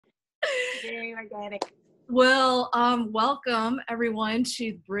Very organic. Well, welcome everyone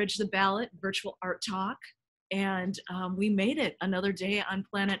to Bridge the Ballot virtual art talk. And we made it another day on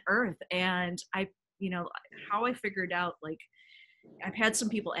planet Earth. And how I figured out, like, I've had some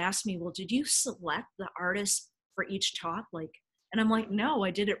people ask me, well, did you select the artists for each talk? Like, and I'm like, no,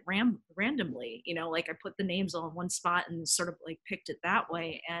 I did it randomly. Like I put the names all in one spot and sort of like picked it that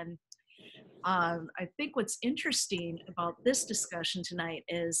way. And I think what's interesting about this discussion tonight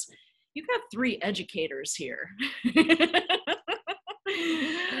is you've got three educators here.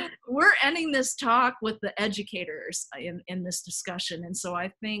 We're ending this talk with the educators in this discussion. And so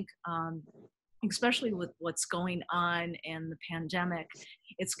I think, especially with what's going on in the pandemic,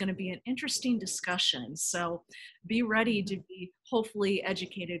 it's going to be an interesting discussion. So be ready to be hopefully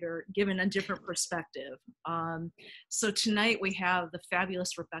educated or given a different perspective. So tonight we have the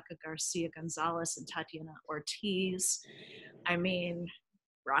fabulous Rebeca Garcia-González and Tatiana Ortiz. I mean,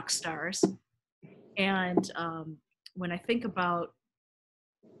 rock stars. And when I think about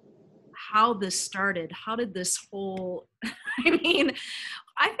how this started, how did this whole,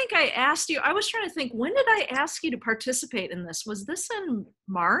 I think I asked you, I was trying to think, when did I ask you to participate in this? Was this in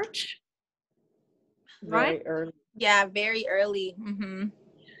March? Right? Very early. Yeah, very early. Mm-hmm.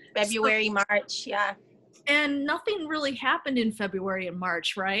 February, March, yeah. And nothing really happened in February and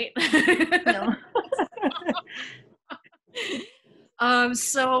March, right? No.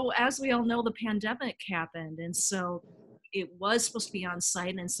 So as we all know, the pandemic happened. And so it was supposed to be on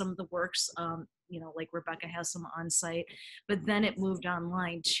site, and some of the works, like Rebeca has some on site, but then it moved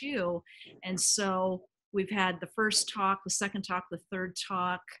online too. And so we've had the first talk, the second talk, the third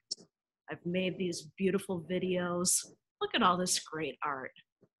talk. I've made these beautiful videos. Look at all this great art.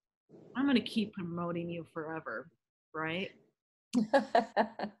 I'm going to keep promoting you forever, right?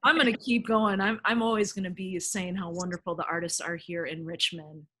 I'm going to keep going. I'm always going to be saying how wonderful the artists are here in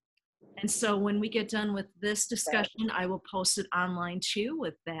Richmond. And so when we get done with this discussion, I will post it online too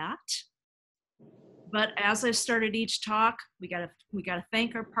with that. But as I started each talk, we gotta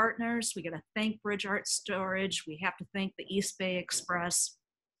thank our partners. We gotta thank Bridge Art Storage. We have to thank the East Bay Express.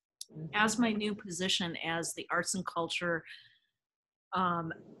 As my new position as the Arts and Culture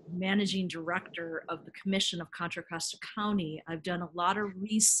Managing Director of the Commission of Contra Costa County, I've done a lot of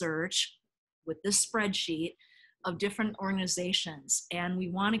research with this spreadsheet of different organizations, and we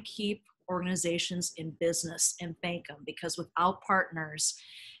want to keep organizations in business and thank them, because without partners,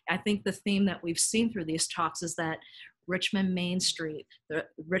 I think the theme that we've seen through these talks is that Richmond Main Street, the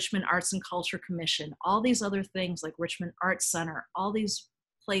Richmond Arts and Culture Commission, all these other things like Richmond Arts Center, all these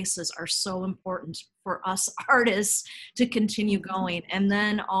places are so important for us artists to continue going. And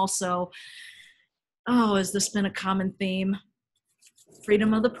then also, has this been a common theme?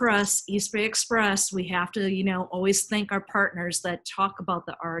 Freedom of the press, East Bay Express, we have to, always thank our partners that talk about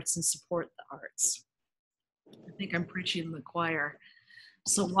the arts and support the arts. I think I'm preaching to the choir.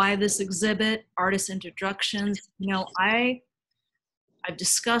 So why this exhibit, artist introductions? I've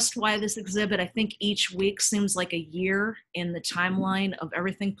discussed why this exhibit. I think each week seems like a year in the timeline of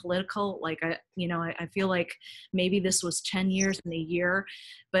everything political. Like, I feel like maybe this was 10 years in a year,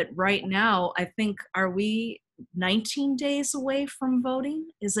 but right now, I think, are we 19 days away from voting?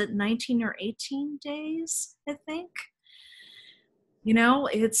 Is it 19 or 18 days, I think?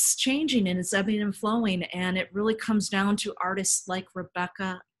 It's changing and it's ebbing and flowing, and it really comes down to artists like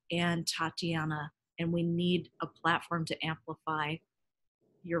Rebeca and Tatiana, and we need a platform to amplify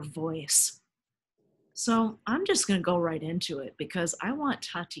your voice. So I'm just going to go right into it, because I want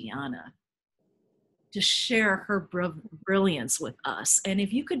Tatiana to share her brilliance with us. And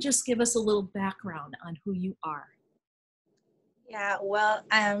if you could just give us a little background on who you are. Yeah, well,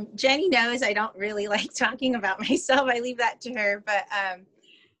 Jenny knows I don't really like talking about myself. I leave that to her. But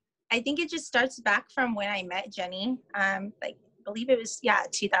I think it just starts back from when I met Jenny. I believe it was,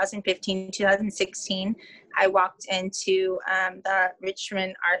 2015, 2016. I walked into the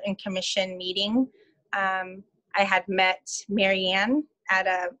Richmond Art and Commission meeting. I had met Marianne at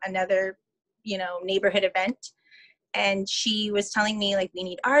another, neighborhood event. And she was telling me, like, we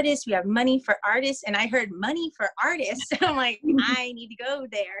need artists, we have money for artists. And I heard money for artists. I'm like, I need to go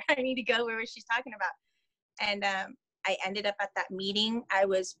there. I need to go where she's talking about. And I ended up at that meeting. I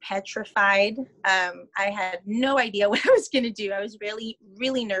was petrified. I had no idea what I was going to do. I was really,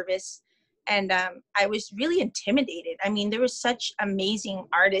 really nervous. And I was really intimidated. I mean, there were such amazing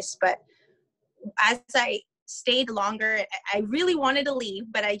artists, but as I stayed longer, I really wanted to leave,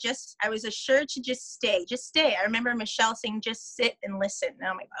 but I was assured to just stay. I remember Michelle saying, just sit and listen. And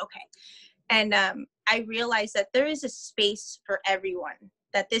I'm like, okay. And I realized that there is a space for everyone,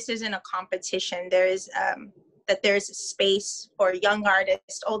 that this isn't a competition. There is that there's a space for young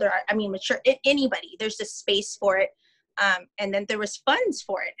artists, older, I mean, mature, anybody, there's a space for it. And then there was funds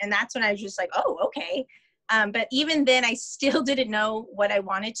for it. And that's when I was just like, oh, okay. But even then I still didn't know what I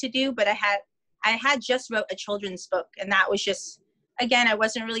wanted to do, but I had just wrote a children's book, and that was just, again, I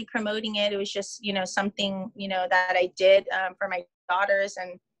wasn't really promoting it. It was just, you know, something, you know, that I did for my daughters,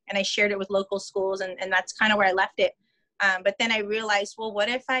 and I shared it with local schools, and that's kind of where I left it. But then I realized, well, what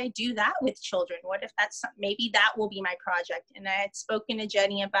if I do that with children? What if maybe that will be my project? And I had spoken to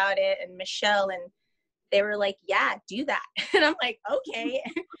Jenny about it and Michelle, and they were like, yeah, do that. And I'm like, okay.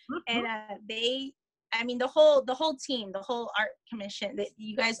 And the whole team, the whole art commission, that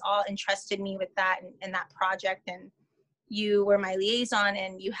you guys all entrusted me with that and that project. And you were my liaison,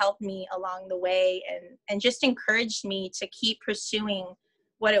 and you helped me along the way, and just encouraged me to keep pursuing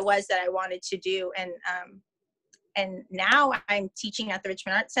what it was that I wanted to do. And now I'm teaching at the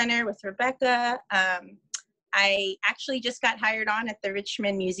Richmond Art Center with Rebeca. I actually just got hired on at the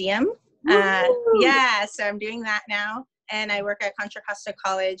Richmond Museum. Yeah, so I'm doing that now. And I work at Contra Costa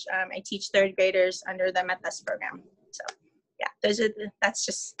College. I teach third graders under the METHUS program. So yeah, that's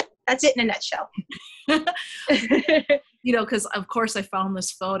it in a nutshell. You know, because of course I found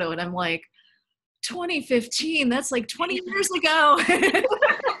this photo and I'm like, 2015, that's like 20 years ago.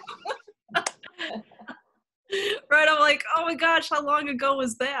 Right, I'm like, oh my gosh, how long ago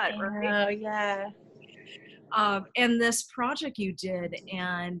was that? Right? Oh yeah. And this project you did,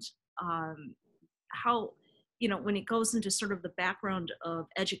 and how, you know, when it goes into sort of the background of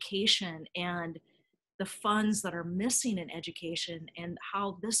education and the funds that are missing in education, and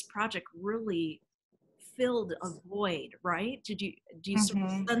how this project really filled a void, right? Do you sort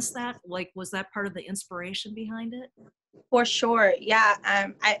of sense that? Like, was that part of the inspiration behind it? For sure, yeah.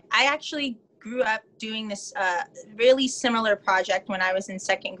 I actually grew up doing this really similar project when I was in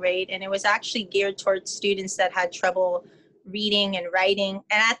second grade, and it was actually geared towards students that had trouble reading and writing.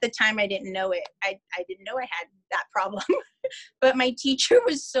 And at the time I didn't know it. I didn't know I had that problem. But my teacher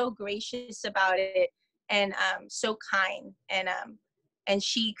was so gracious about it, and so kind, and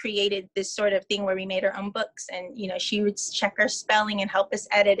she created this sort of thing where we made our own books, and you know, she would check our spelling and help us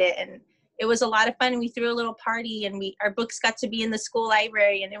edit it, and it was a lot of fun. We threw a little party, and our books got to be in the school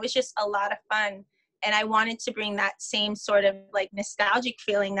library, and it was just a lot of fun. And I wanted to bring that same sort of like nostalgic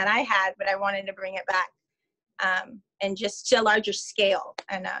feeling that I had, but I wanted to bring it back, and just to a larger scale.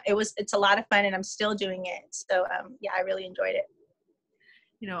 And it's a lot of fun, and I'm still doing it. So yeah, I really enjoyed it.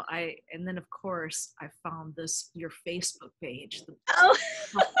 You know, and then of course I found your Facebook page. The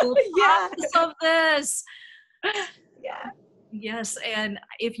whole process of this. Yeah. Yes, and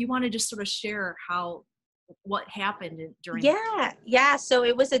if you want to just sort of share what happened during. Yeah. So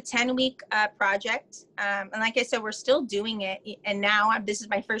it was a 10-week project, and like I said, we're still doing it. And now this is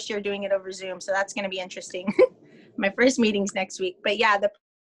my first year doing it over Zoom, so that's going to be interesting. My first meeting's next week. But yeah, the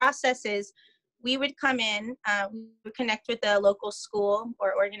process is, we would come in, we would connect with a local school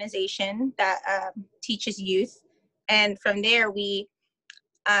or organization that teaches youth, and from there we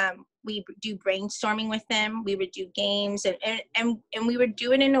do brainstorming with them. We would do games, and we would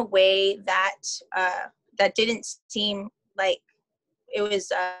do it in a way that that didn't seem like it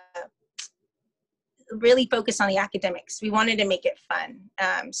was really focused on the academics. We wanted to make it fun.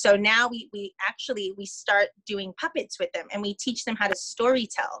 So now we start doing puppets with them, and we teach them how to story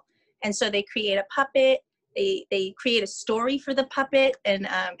tell. And so they create a puppet, they create a story for the puppet, and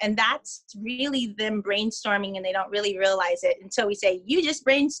that's really them brainstorming, and they don't really realize it until we say, you just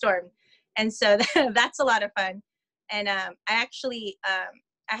brainstormed. And so that's a lot of fun. And I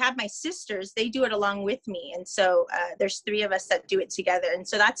have my sisters, they do it along with me. And so there's 3 of us that do it together. And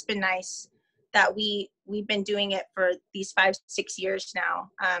so that's been nice that we've been doing it for these 5-6 years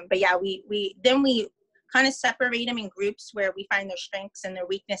now. But yeah, we kind of separate them in groups where we find their strengths and their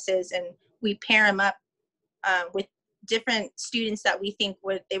weaknesses, and we pair them up with different students that we think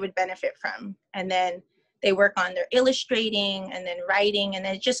they would benefit from. And then they work on their illustrating and then writing, and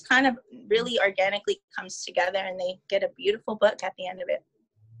then it just kind of really organically comes together, and they get a beautiful book at the end of it.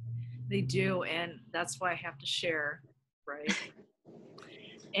 They do, and that's why I have to share, right?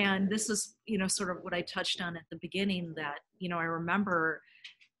 And this is, you know, sort of what I touched on at the beginning, that, you know, I remember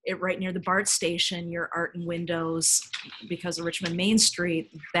it right near the BART station, your Art and Windows, because of Richmond Main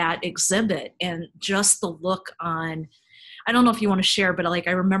Street, that exhibit, and just the look on, I don't know if you want to share, but like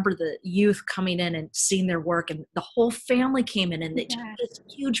I remember the youth coming in and seeing their work, and the whole family came in, and they took this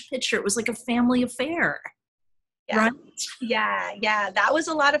huge picture. It was like a family affair. Yeah. Right? Yeah, that was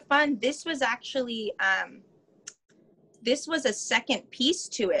a lot of fun. This was actually this was a second piece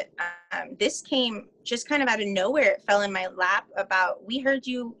to it. This came just kind of out of nowhere. It fell in my lap about, we heard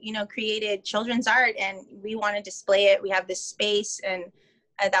you, you know, created children's art and we want to display it. We have this space, and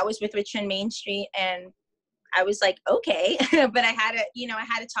that was with Richmond Main Street. And I was like, okay, but I had to, you know, I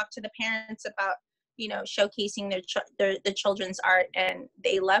had to talk to the parents about, you know, showcasing the children's art, and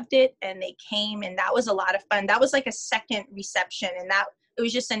they loved it and they came, and that was a lot of fun. That was like a second reception, and that it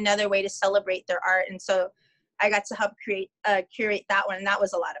was just another way to celebrate their art. And so I got to help curate that one, and that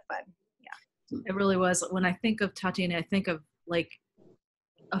was a lot of fun. Yeah. It really was. When I think of Tatiana, I think of like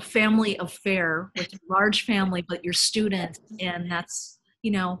a family affair with a large family, but your students, and that's,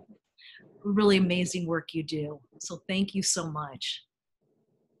 you know, really amazing work you do. So thank you so much.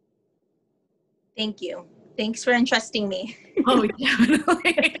 Thank you. Thanks for entrusting me. Oh,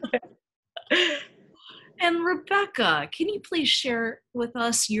 definitely. And Rebeca, can you please share with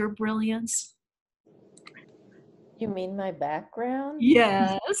us your brilliance? You mean my background?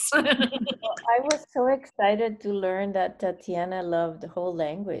 Yes. Well, I was so excited to learn that Tatiana loved the whole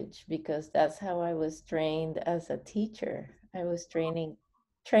language, because that's how I was trained as a teacher. I was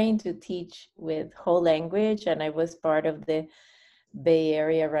trained to teach with whole language, and I was part of the Bay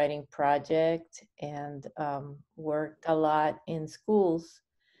Area Writing Project, and worked a lot in schools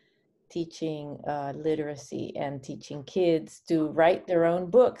teaching literacy and teaching kids to write their own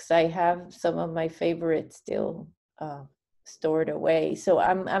books. I have some of my favorites still stored away. So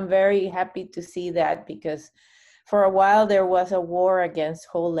I'm very happy to see that, because for a while there was a war against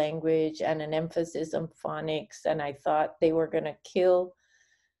whole language and an emphasis on phonics, and I thought they were going to kill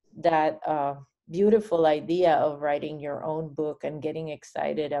that beautiful idea of writing your own book and getting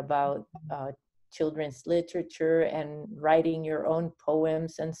excited about children's literature and writing your own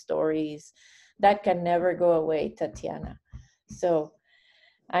poems and stories. That can never go away, Tatiana. So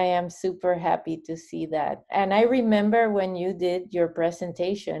I am super happy to see that. And I remember when you did your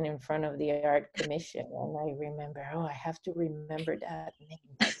presentation in front of the Art Commission, and I remember, oh, I have to remember that name,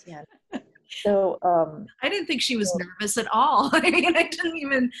 Tatiana. So I didn't think she was nervous at all. I mean, I didn't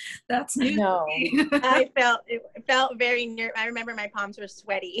even, that's new. No. It felt very nervous. I remember my palms were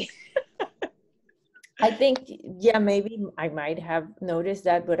sweaty. I think, yeah, maybe I might have noticed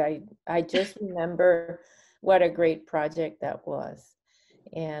that, but I just remember what a great project that was.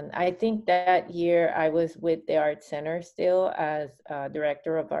 And I think that year I was with the Art Center still as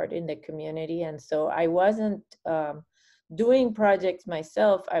director of art in the community. And so I wasn't doing projects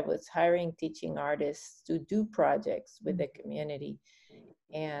myself. I was hiring teaching artists to do projects with the community.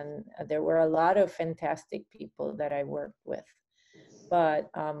 And there were a lot of fantastic people that I worked with. But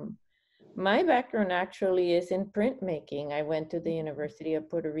my background actually is in printmaking. I went to the University of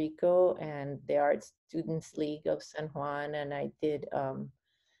Puerto Rico and the Art Students League of San Juan, and I did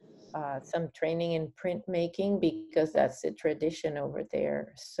some training in printmaking because that's the tradition over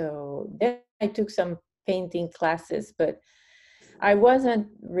there. So then I took some painting classes, but I wasn't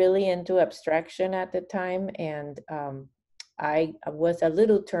really into abstraction at the time, and I was a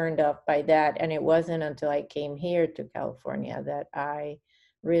little turned off by that. And it wasn't until I came here to California that I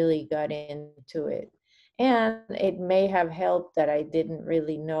really got into it. And it may have helped that I didn't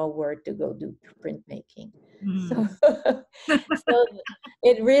really know where to go do printmaking. So, so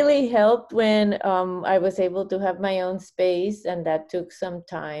it really helped when I was able to have my own space, and that took some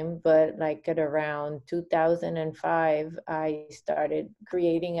time. But like at around 2005, I started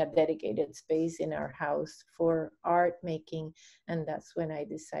creating a dedicated space in our house for art making. And that's when I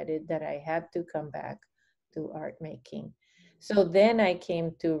decided that I had to come back to art making. So then I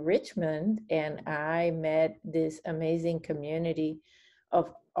came to Richmond, and I met this amazing community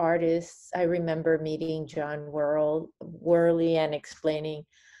of artists. I remember meeting John Worley and explaining,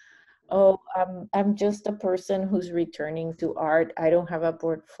 oh, I'm just a person who's returning to art. I don't have a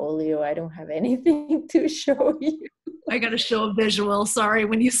portfolio. I don't have anything to show you. I got to show a visual. Sorry,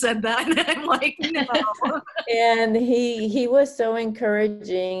 when you said that, I'm like, no. And he was so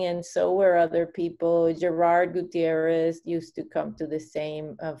encouraging, and so were other people. Gerard Gutierrez used to come to the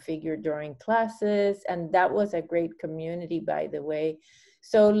same figure drawing classes, and that was a great community, by the way.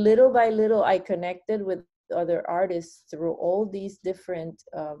 So little by little, I connected with other artists through all these different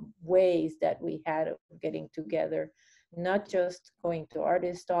ways that we had of getting together, not just going to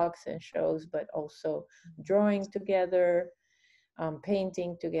artist talks and shows, but also drawing together,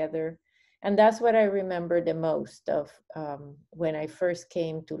 painting together. And that's what I remember the most of when I first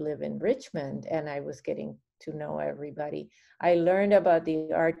came to live in Richmond and I was getting to know everybody. I learned about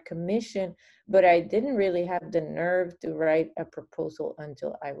the Art Commission, but I didn't really have the nerve to write a proposal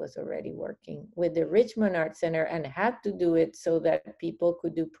until I was already working with the Richmond Art Center and had to do it so that people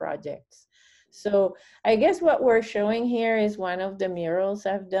could do projects. So I guess what we're showing here is one of the murals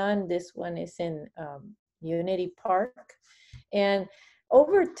I've done. This one is in Unity Park. And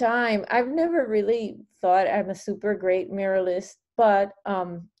over time, I've never really thought I'm a super great muralist, but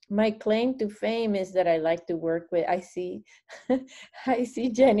my claim to fame is that I like to work with, I see, I see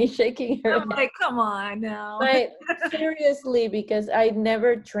Jenny shaking her I'm head. like, come on now. But seriously, because I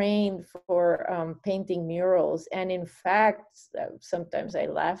never trained for painting murals. And in fact, sometimes I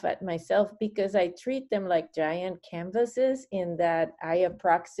laugh at myself because I treat them like giant canvases in that I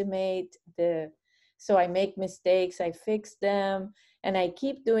approximate so I make mistakes, I fix them, and I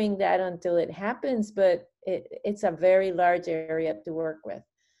keep doing that until it happens, but it's a very large area to work with.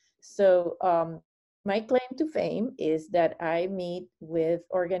 So my claim to fame is that I meet with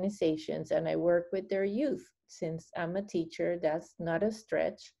organizations and I work with their youth. Since I'm a teacher, that's not a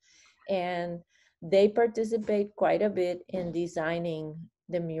stretch. And they participate quite a bit in designing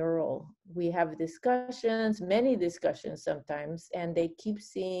the mural. We have discussions, many discussions sometimes, and they keep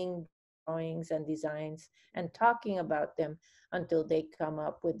seeing drawings and designs and talking about them until they come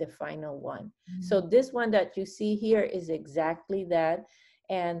up with the final one. Mm-hmm. So this one that you see here is exactly that.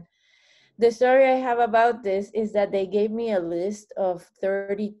 And the story I have about this is that they gave me a list of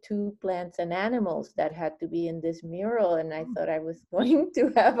 32 plants and animals that had to be in this mural, and I thought I was going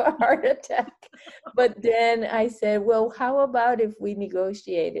to have a heart attack. But then I said, well, how about if we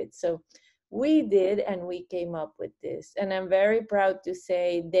negotiated? So we did, and we came up with this. And I'm very proud to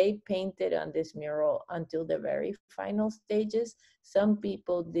say they painted on this mural until the very final stages. Some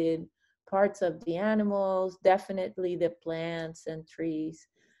people did parts of the animals, definitely the plants and trees.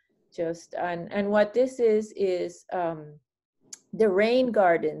 And what this is the rain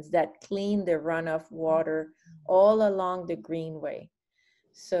gardens that clean the runoff water all along the greenway.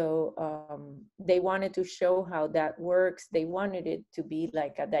 So they wanted to show how that works. They wanted it to be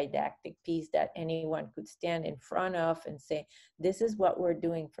like a didactic piece that anyone could stand in front of and say, this is what we're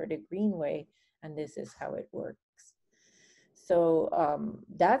doing for the greenway, and this is how it works. So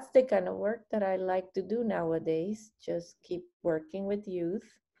that's the kind of work that I like to do nowadays, just keep working with youth.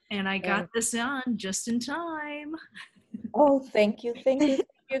 And I got this on just in time. Oh, thank you,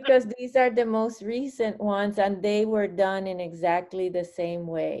 because these are the most recent ones and they were done in exactly the same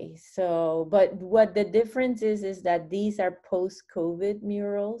way. So, but what the difference is that these are post-COVID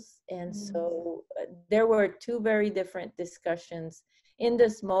murals. And so there were two very different discussions. In the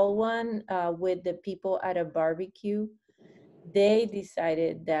small one with the people at a barbecue, they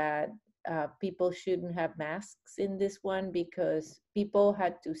decided that people shouldn't have masks in this one because people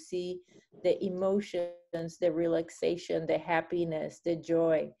had to see the emotions, the relaxation, the happiness, the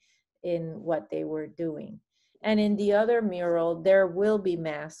joy in what they were doing. And in the other mural, there will be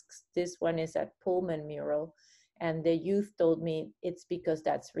masks. This one is at Pullman mural. And the youth told me it's because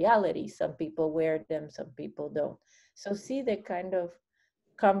that's reality. Some people wear them, some people don't. So see the kind of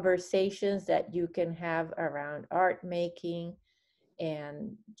conversations that you can have around art making,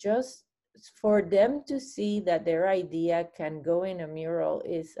 and just for them to see that their idea can go in a mural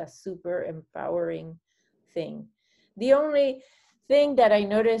is a super empowering thing. The only thing that I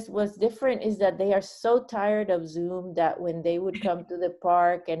noticed was different is that they are so tired of Zoom that when they would come to the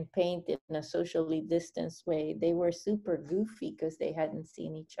park and paint in a socially distanced way, they were super goofy because they hadn't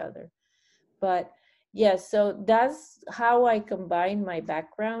seen each other. But yes, so that's how I combine my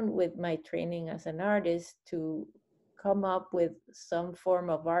background with my training as an artist to come up with some form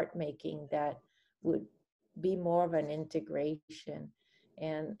of art making that would be more of an integration.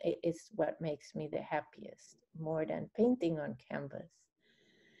 And it's what makes me the happiest, more than painting on canvas.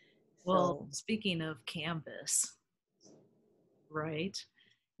 Well, speaking of canvas, right?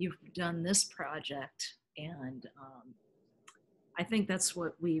 You've done this project, and I think that's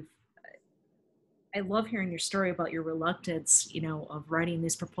what I love hearing your story about your reluctance, of writing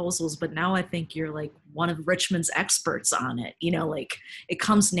these proposals, but now I think you're like one of Richmond's experts on it, like it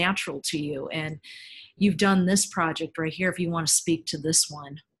comes natural to you. And you've done this project right here, if you want to speak to this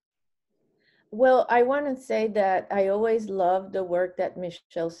one. Well, I want to say that I always loved the work that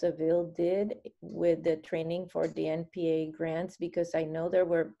Michelle Seville did with the training for the NPA grants, because I know there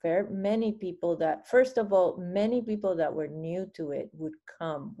were very many people that, first of all, many people that were new to it would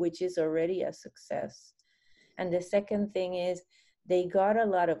come, which is already a success. And the second thing is they got a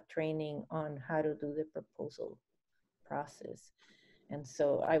lot of training on how to do the proposal process. And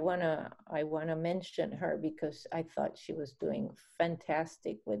so I wanna mention her because I thought she was doing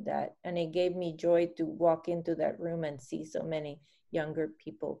fantastic with that. And it gave me joy to walk into that room and see so many younger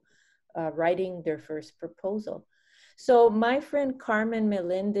people writing their first proposal. So my friend Carmen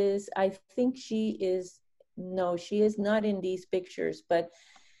Melendez, I think she is not in these pictures, but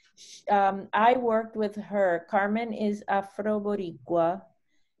I worked with her. Carmen is Afro-Boricua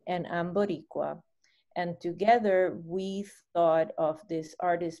and I'm Boricua. And together we thought of this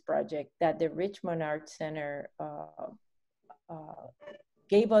artist project that the Richmond Art Center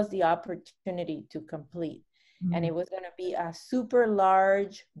gave us the opportunity to complete. And it was going to be a super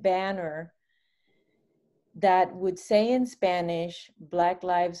large banner that would say in Spanish, Black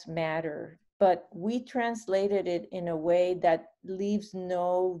Lives Matter, but we translated it in a way that leaves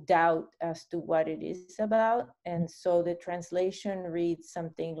no doubt as to what it is about. And so the translation reads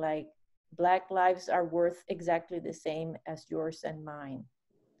something like, Black lives are worth exactly the same as yours and mine.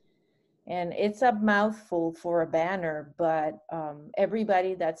 And it's a mouthful for a banner, but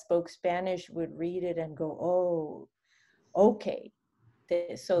everybody that spoke Spanish would read it and go, oh, okay.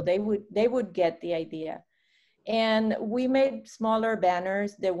 So they would get the idea. And we made smaller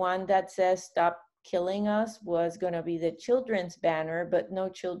banners. The one that says stop killing us was going to be the children's banner, but no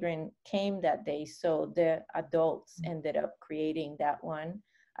children came that day. So the adults ended up creating that one.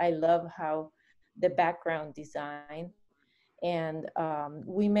 I love how the background design. And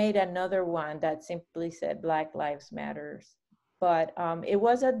we made another one that simply said Black Lives Matters. But it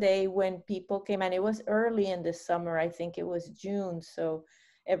was a day when people came, and it was early in the summer. I think it was June. So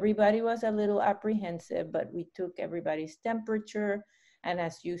everybody was a little apprehensive, but we took everybody's temperature. And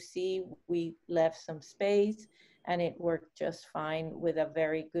as you see, we left some space and it worked just fine with a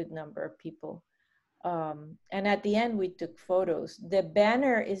very good number of people. And at the end, we took photos. The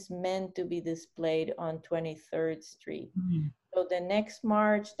banner is meant to be displayed on 23rd Street. So the next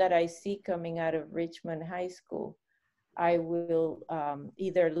march that I see coming out of Richmond High School, I will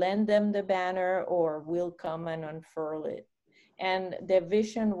either lend them the banner or will come and unfurl it. And the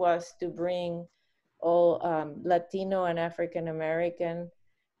vision was to bring all Latino and African American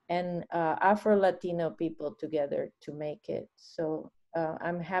and Afro-Latino people together to make it. So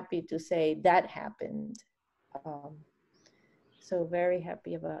I'm happy to say that happened. So very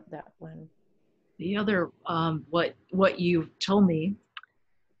happy about that one. The other, what you told me,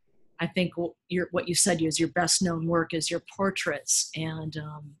 I think what you said is your best known work is your portraits. And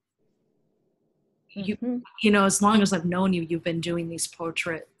you know, as long as I've known you, you've been doing these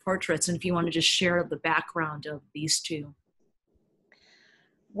portraits. And if you want to just share the background of these two.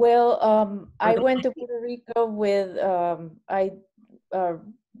 Well, I went to Puerto Rico with, I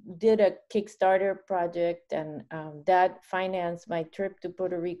did a Kickstarter project, and that financed my trip to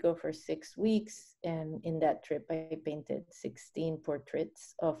Puerto Rico for 6 weeks. And in that trip, I painted 16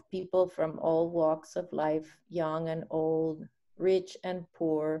 portraits of people from all walks of life, young and old, rich and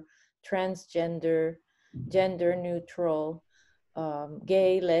poor, transgender, gender neutral,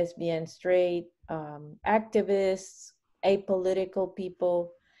 gay, lesbian, straight, activists, apolitical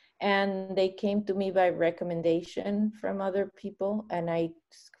people. And they came to me by recommendation from other people, and I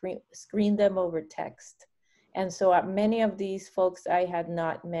screened them over text. And so many of these folks I had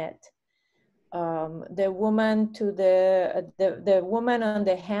not met. The woman to the woman on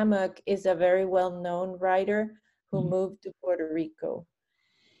the hammock is a very well-known writer who moved to Puerto Rico.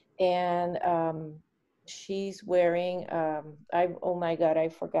 And she's wearing, oh my God, I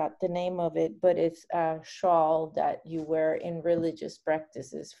forgot the name of it, but it's a shawl that you wear in religious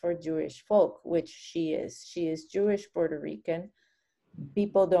practices for Jewish folk, which she is. She is Jewish Puerto Rican.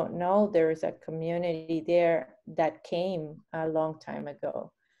 People don't know there is a community there that came a long time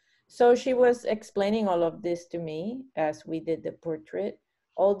ago. So she was explaining all of this to me as we did the portrait.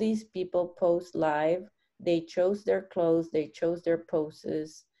 All these people posed live. They chose their clothes, they chose their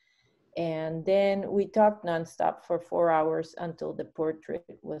poses. And then we talked nonstop for 4 hours until the portrait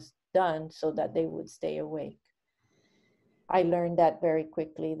was done so that they would stay awake. I learned that very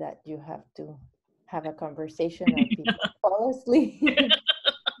quickly, that you have to have a conversation or people fall asleep.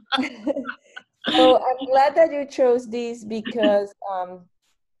 So I'm glad that you chose these, because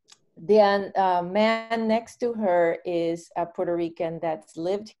the man next to her is a Puerto Rican that's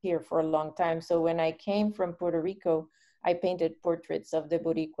lived here for a long time. So when I came from Puerto Rico, I painted portraits of the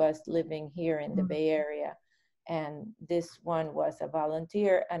Boricuas living here in the Bay Area. And this one was a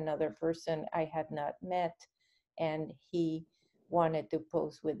volunteer, another person I had not met, and he wanted to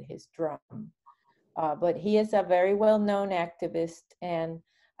pose with his drum. But he is a very well-known activist, and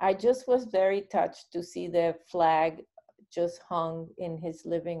I just was very touched to see the flag just hung in his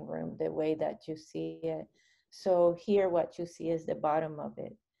living room the way that you see it. So here what you see is the bottom of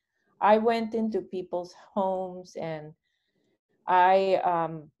it. I went into people's homes, and I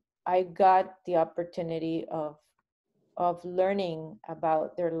got the opportunity of learning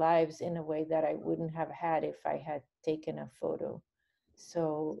about their lives in a way that I wouldn't have had if I had taken a photo.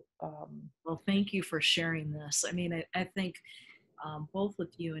 So well, thank you for sharing this. I mean, I think both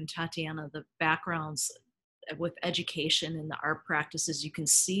with you and Tatiana, the backgrounds with education and the art practices. You can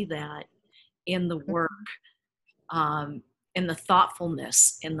see that in the work, in the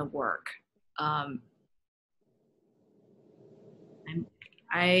thoughtfulness in the work. I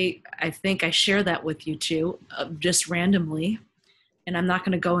think I share that with you too, just randomly. And I'm not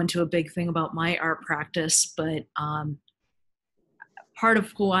going to go into a big thing about my art practice, but part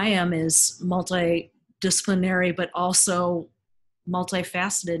of who I am is multidisciplinary, but also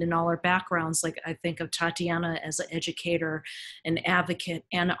multifaceted in all our backgrounds. Like I think of Tatiana as an educator, an advocate,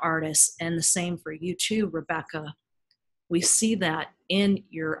 and an artist, and the same for you too, Rebeca. We see that in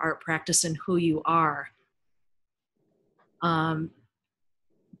your art practice and who you are.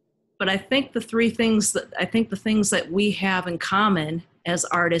 But I think the things that we have in common as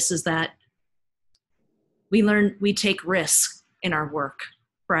artists is that we take risks in our work,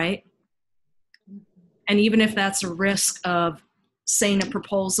 right? And even if that's a risk of saying a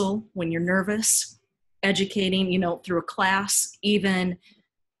proposal when you're nervous, educating, through a class, even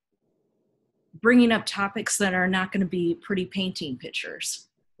bringing up topics that are not going to be pretty painting pictures,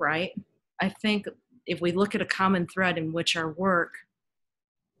 right? I think if we look at a common thread in which our work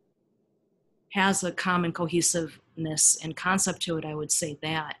has a common cohesiveness and concept to it, I would say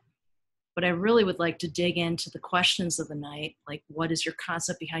that. But I really would like to dig into the questions of the night, like what is your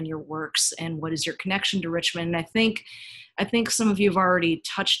concept behind your works and what is your connection to Richmond? And I think some of you have already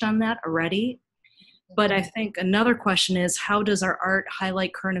touched on that already. But I think another question is, how does our art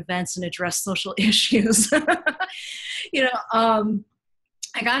highlight current events and address social issues?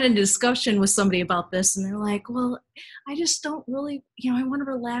 I got in a discussion with somebody about this, and they're like, well, I just don't really, I want to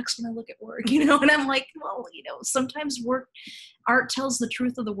relax when I look at work, and I'm like, well, sometimes art tells the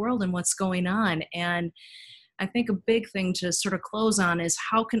truth of the world and what's going on. And I think a big thing to sort of close on is,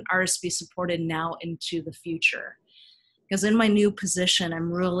 how can artists be supported now into the future? Because in my new position,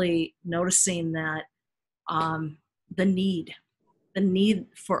 I'm really noticing that the need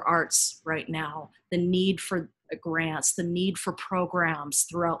for arts right now, the need for grants, the need for programs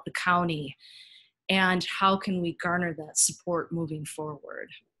throughout the county, and how can we garner that support moving forward?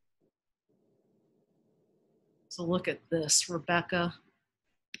 So look at this, Rebeca.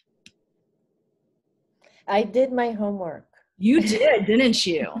 I did my homework. You did, didn't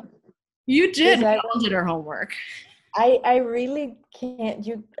you? You did. We all did our homework. I really can't,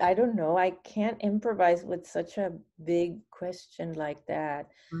 I don't know, I can't improvise with such a big question like that.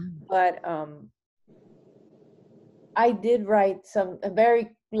 But I did write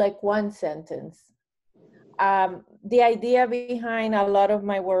one sentence. The idea behind a lot of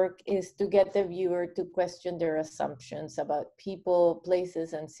my work is to get the viewer to question their assumptions about people,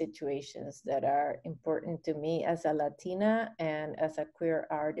 places, and situations that are important to me as a Latina and as a queer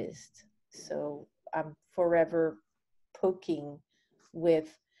artist. So I'm forever poking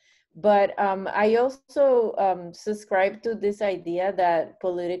with, but I also subscribe to this idea that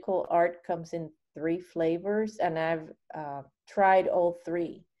political art comes in 3 flavors, and I've tried all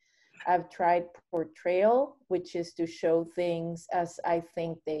 3. I've tried portrayal, which is to show things as I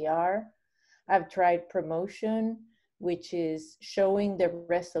think they are. I've tried promotion, which is showing the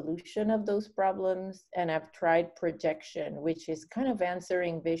resolution of those problems. And I've tried projection, which is kind of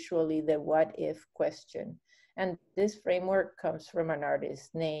answering visually the what if question. And this framework comes from an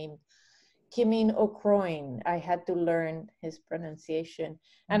artist named Kimin Okroin. I had to learn his pronunciation.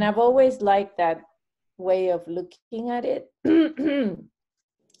 And I've always liked that way of looking at it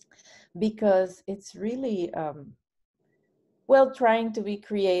because it's really, trying to be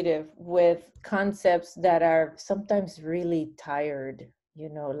creative with concepts that are sometimes really tired,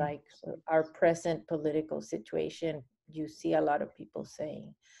 like our present political situation. You see a lot of people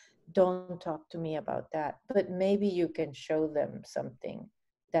saying, don't talk to me about that, but maybe you can show them something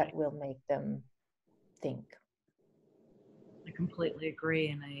that will make them think. I completely agree.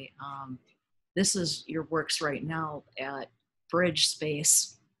 And this is your works right now at Bridge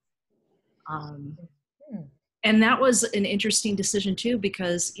Space. And that was an interesting decision too,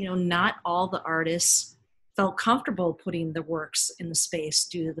 because, not all the artists felt comfortable putting the works in the space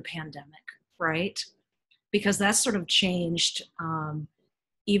due to the pandemic, right? Because that's sort of changed.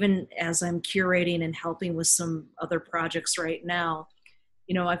 Even as I'm curating and helping with some other projects right now,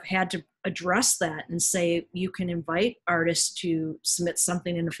 I've had to address that and say, you can invite artists to submit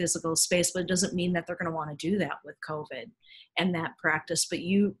something in a physical space, but it doesn't mean that they're going to want to do that with COVID and that practice. But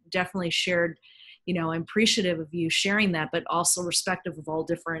you definitely shared, I'm appreciative of you sharing that, but also respectful of all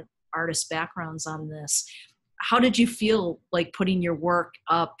different artist backgrounds on this. How did you feel like putting your work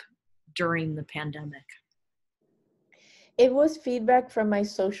up during the pandemic? It was feedback from my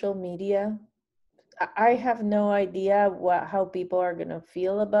social media. I have no idea how people are going to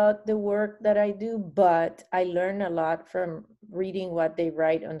feel about the work that I do, but I learn a lot from reading what they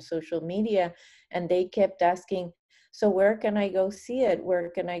write on social media. And they kept asking, so where can I go see it? Where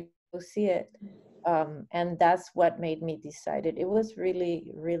can I go see it? And that's what made me decide it. It was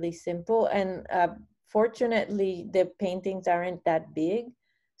really, really simple. And fortunately, the paintings aren't that big.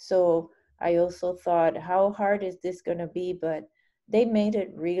 So I also thought, how hard is this going to be? But they made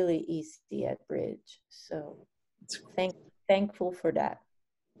it really easy at Bridge. So thankful for that.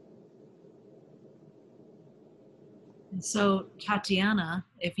 And so, Tatiana,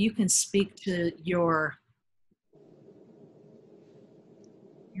 if you can speak to your...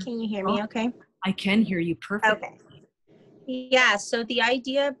 Can you hear me okay? I can hear you perfectly. Okay. Yeah, so the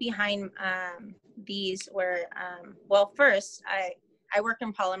idea behind these were, well, first, I work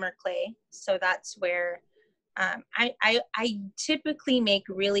in polymer clay. So that's where I typically make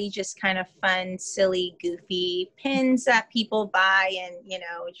really just kind of fun, silly, goofy pins that people buy and, you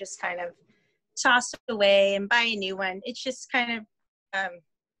know, just kind of toss away and buy a new one. It's just kind of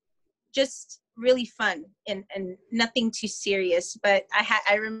just really fun and nothing too serious. But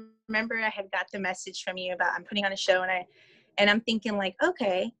I remember I had got the message from you about I'm putting on a show, and I'm thinking like,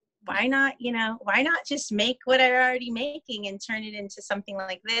 okay, why not, you know, why not just make what I'm already making and turn it into something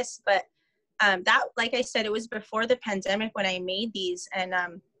like this? But that, like I said, it was before the pandemic when I made these, and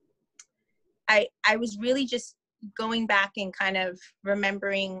I was really just going back and kind of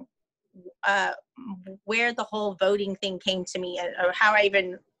remembering where the whole voting thing came to me, or how I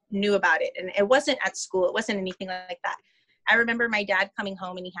even knew about it. And it wasn't at school, it wasn't anything like that. I remember my dad coming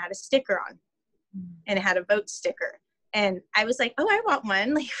home and he had a sticker on, and it had a vote sticker, and I was like, oh, I want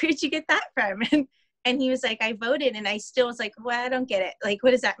one. Like, where'd you get that from? And he was like, I voted. And I still was like, well, I don't get it. Like,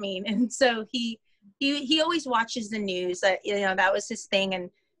 what does that mean? And so he always watches the news. You know, that was his thing, and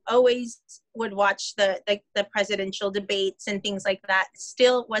always would watch the presidential debates and things like that.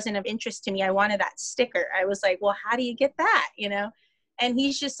 Still wasn't of interest to me. I wanted that sticker. I was like, well, how do you get that? You know? And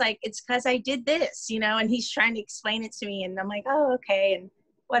he's just like, it's because I did this, you know, and he's trying to explain it to me. And I'm like, oh, okay. And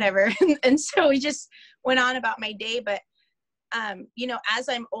whatever. And so we just went on about my day. But, you know, as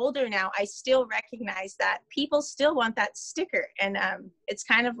I'm older now, I still recognize that people still want that sticker. And it's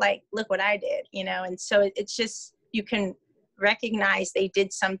kind of like, look what I did, you know. And so it's just, you can recognize they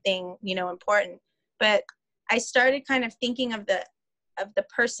did something, you know, important. But I started kind of thinking of the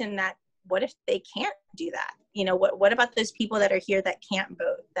person that, what if they can't do that? You know, what about those people that are here that can't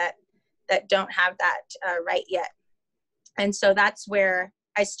vote, that don't have that right yet? And so that's where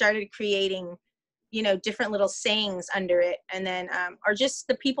I started creating, you know, different little sayings under it. And then, or just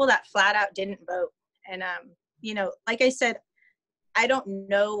the people that flat out didn't vote. And, you know, like I said, I don't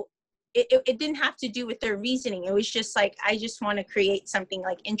know, it didn't have to do with their reasoning. It was just like, I just want to create something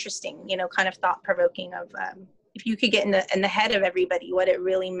like interesting, you know, kind of thought provoking of, if you could get in the head of everybody, what it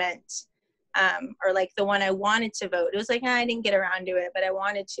really meant. Or like the one I wanted to vote. It was like, I didn't get around to it, but I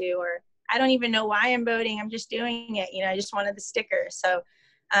wanted to, or I don't even know why I'm voting. I'm just doing it. You know, I just wanted the sticker. So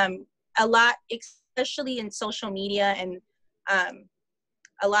a lot, especially in social media, and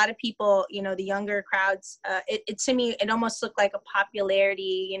a lot of people, you know, the younger crowds, it to me, it almost looked like a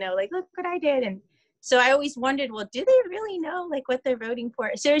popularity, you know, like, look what I did. And so I always wondered, well, do they really know like what they're voting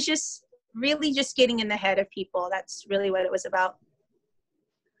for? So it's just really just getting in the head of people. That's really what it was about.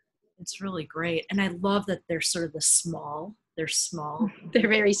 It's really great. And I love that they're sort of they're small. They're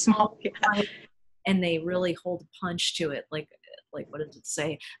very small. Yeah. And they really hold a punch to it. Like what does it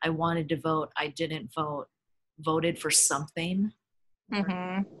say? I wanted to vote. I didn't vote. Voted for something.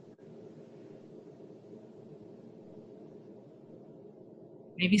 Mm-hmm.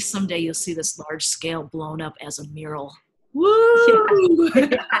 Maybe someday you'll see this large scale blown up as a mural. Woo!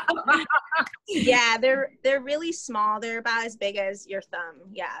 Yeah, they're really small. They're about as big as your thumb.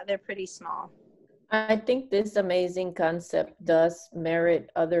 Yeah, they're pretty small. I think this amazing concept does merit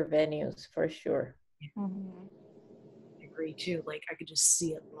other venues for sure. Mm-hmm. I agree too. Like I could just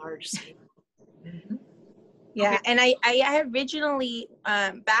see it large scale. Mm-hmm. Yeah, okay. And I originally,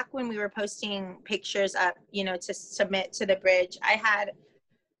 back when we were posting pictures up, you know, to submit to the Bridge, I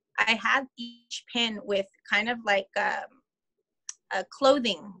had each pin with kind of like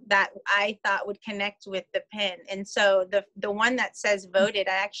clothing that I thought would connect with the pin. And so the one that says voted,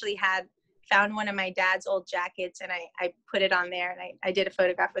 I actually found one of my dad's old jackets, and I put it on there, and I did a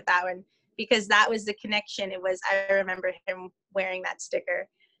photograph with that one, because that was the connection. It was, I remember him wearing that sticker.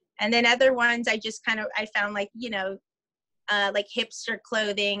 And then other ones, I just kind of, I found like, you know, like hipster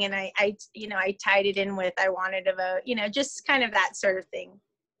clothing, and I you know, I tied it in with, I wanted to vote, you know, just kind of that sort of thing.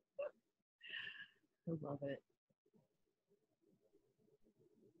 I love it.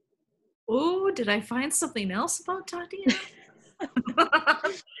 Oh, did I find something else about Tatiana? Are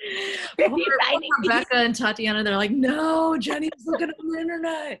Poor you finding these? Rebecca and Tatiana, they're like, no, Jenny's looking on the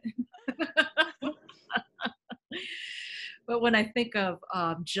internet. But when I think of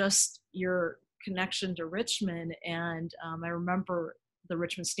just your connection to Richmond, and I remember the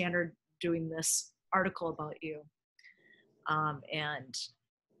Richmond Standard doing this article about you, and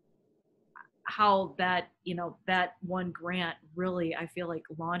how that, you know, that one grant really, I feel like,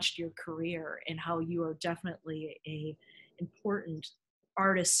 launched your career, and how you are definitely a important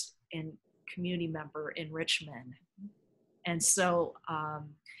artist and community member in Richmond. And so I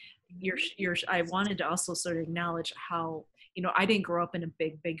wanted to also sort of acknowledge how, you know, I didn't grow up in a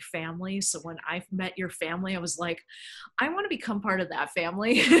big family. So when I met your family, I was like, I want to become part of that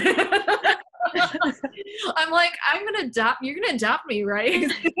family. I'm like, you're going to adopt me,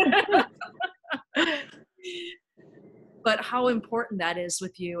 right? But how important that is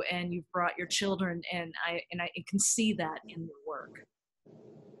with you, and you've brought your children, and I can see that in your work.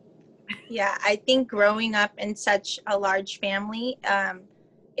 Yeah, I think growing up in such a large family,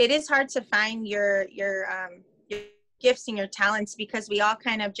 it is hard to find your gifts and your talents, because we all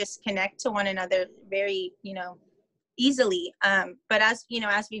kind of just connect to one another very, you know, easily. But as you know,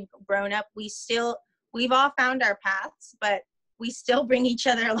 as we've grown up, we've all found our paths, but we still bring each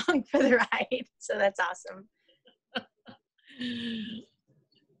other along for the ride. So that's awesome.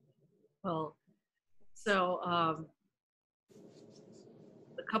 Well, so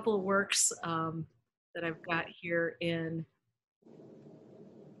a couple of works that I've got here in,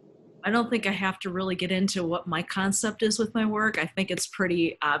 I don't think I have to really get into what my concept is with my work. I think it's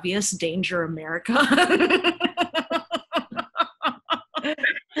pretty obvious. Danger America.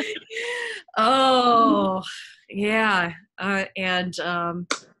 Oh, yeah. And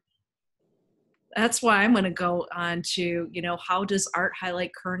that's why I'm going to go on to, you know, how does art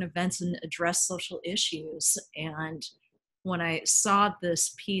highlight current events and address social issues? And when I saw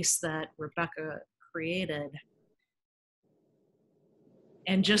this piece that Rebecca created,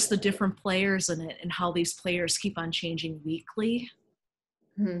 and just the different players in it, and how these players keep on changing weekly,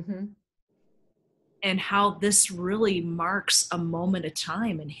 Mm-hmm. and how this really marks a moment of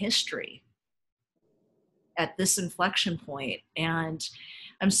time in history at this inflection point. And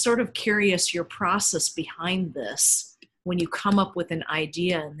I'm sort of curious your process behind this, when you come up with an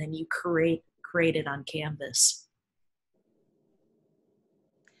idea and then you create it on canvas.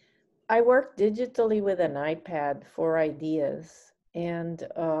 I work digitally with an iPad for ideas, and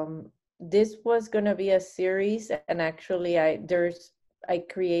this was going to be a series. And actually, I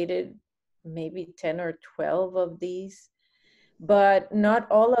created maybe 10 or 12 of these, but not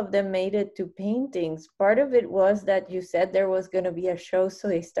all of them made it to paintings. Part of it was that you said there was going to be a show, so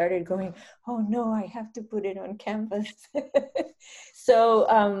they started going, oh no, I have to put it on canvas. So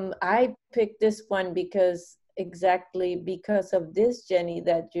I picked this one exactly because of this, Jenny,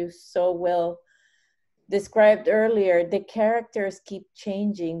 that you so well described earlier. The characters keep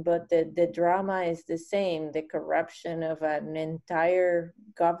changing, but the drama is the same. The corruption of an entire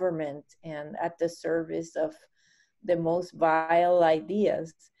government, and at the service of the most vile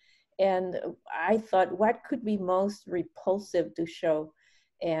ideas. And I thought, what could be most repulsive to show?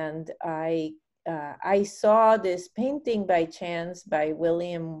 And I saw this painting by chance by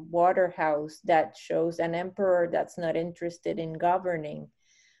William Waterhouse that shows an emperor that's not interested in governing.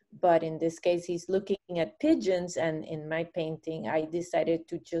 But in this case, he's looking at pigeons. And in my painting, I decided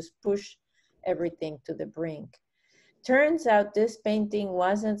to just push everything to the brink. Turns out this painting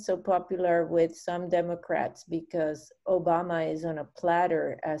wasn't so popular with some Democrats because Obama is on a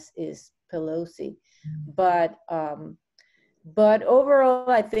platter, as is Pelosi. But overall,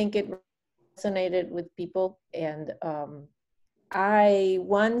 I think it resonated with people. And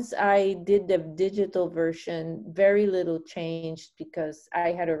once I did the digital version, very little changed, because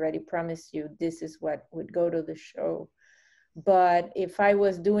I had already promised you this is what would go to the show. But if I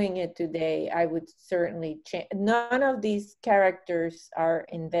was doing it today, I would certainly change. None of these characters are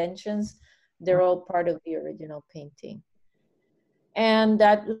inventions. They're all part of the original painting. And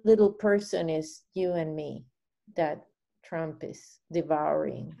that little person is you and me, that Trump is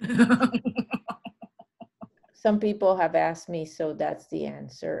devouring. Some people have asked me, so that's the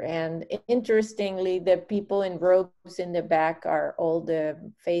answer. And interestingly, the people in robes in the back are all the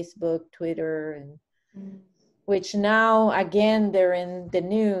Facebook, Twitter, and which now, again, they're in the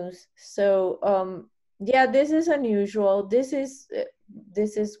news. So yeah, this is unusual. This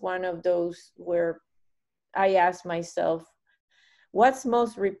is one of those where I ask myself, what's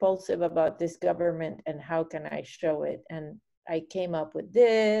most repulsive about this government, and how can I show it? And I came up with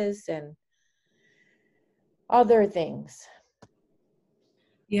this and other things.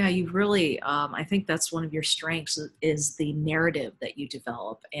 Yeah, you really, I think that's one of your strengths is the narrative that you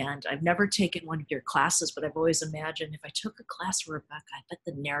develop. And I've never taken one of your classes, but I've always imagined if I took a class from Rebecca, I bet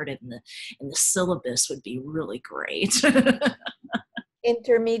the narrative and the syllabus would be really great.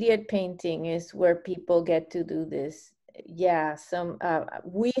 Intermediate painting is where people get to do this. Yeah,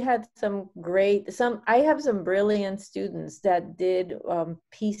 we had I have some brilliant students that did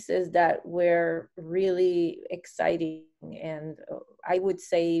pieces that were really exciting and I would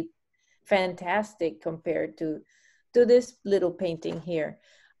say fantastic compared to this little painting here.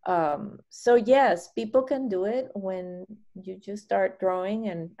 So yes, people can do it when you just start drawing,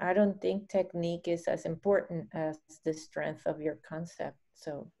 and I don't think technique is as important as the strength of your concept.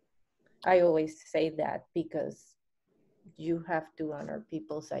 So I always say that because you have to honor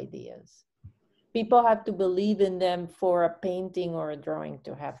people's ideas. People have to believe in them for a painting or a drawing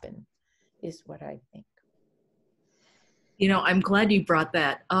to happen, is what I think. You know, I'm glad you brought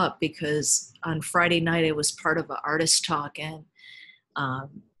that up because on Friday night I was part of an artist talk, and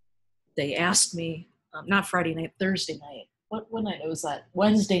they asked me, not Friday night, Thursday night. What night was that?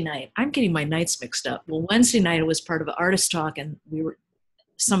 Wednesday night. I'm getting my nights mixed up. Well, Wednesday night I was part of an artist talk, and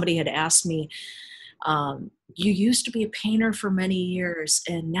somebody had asked me, you used to be a painter for many years,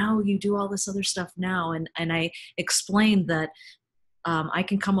 and now you do all this other stuff now. And I explained that I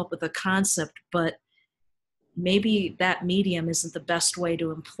can come up with a concept, but maybe that medium isn't the best way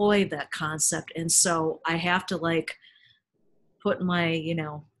to employ that concept. And so I have to like put my,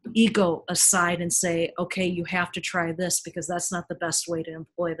 ego aside and say, okay, you have to try this because that's not the best way to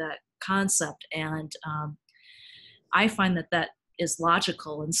employ that concept. And I find that is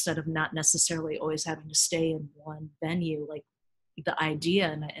logical instead of not necessarily always having to stay in one venue, like the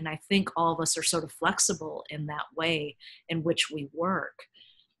idea. And I think all of us are sort of flexible in that way in which we work.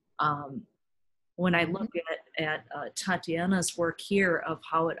 When I look at Tatiana's work here of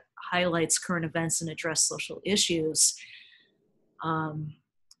how it highlights current events and address social issues,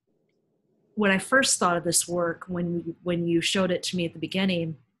 when I first thought of this work, when you showed it to me at the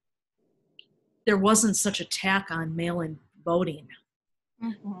beginning, there wasn't such a tack on mail-in voting.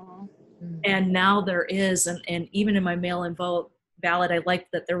 Mm-hmm. And now there is, and even in my mail-in vote ballot, I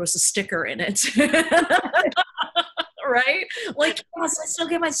liked that there was a sticker in it. Right? Like, yes, I still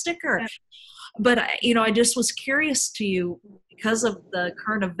get my sticker. But, I just was curious to you because of the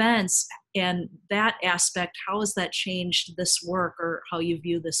current events and that aspect, how has that changed this work or how you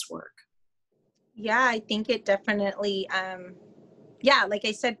view this work? Yeah, I think it definitely, like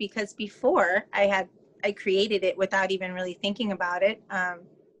I said, because before I created it without even really thinking about it.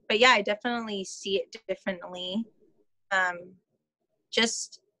 But yeah, I definitely see it differently. I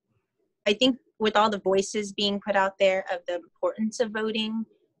think with all the voices being put out there of the importance of voting,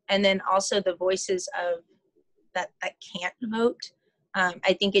 and then also the voices of that can't vote,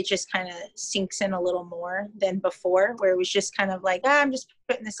 I think it just kind of sinks in a little more than before, where it was just kind of like, I'm just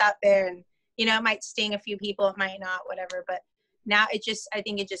putting this out there, and it might sting a few people, it might not, whatever. But now I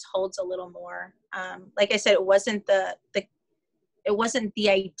think it just holds a little more. Like I said, it wasn't the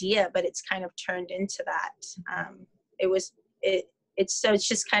idea, but it's kind of turned into that. It's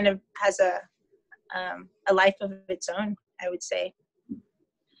just kind of has a life of its own, I would say.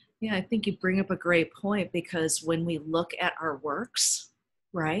 Yeah, I think you bring up a great point because when we look at our works,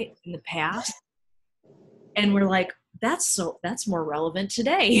 right, in the past, and we're like, that's more relevant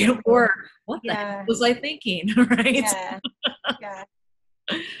today, or what the heck was I thinking, right? Yeah.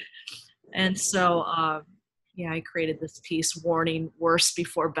 And so, I created this piece, warning, worse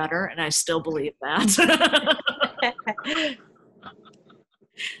before better, and I still believe that.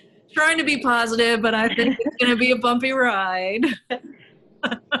 Trying to be positive, but I think it's going to be a bumpy ride.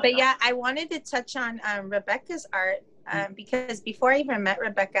 But yeah, I wanted to touch on Rebeca's art because before I even met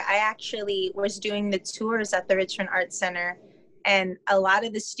Rebeca, I actually was doing the tours at the Richmond Art Center, and a lot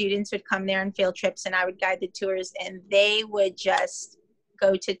of the students would come there on field trips, and I would guide the tours, and they would just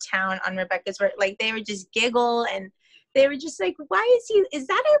go to town on Rebeca's work. Like, they would just giggle, and they were just like, is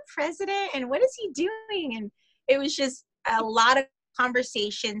that our president, and what is he doing? And it was just a lot of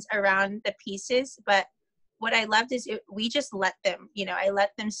conversations around the pieces. But what I loved is we just let them, I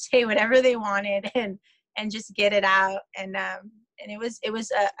let them say whatever they wanted and just get it out. And it was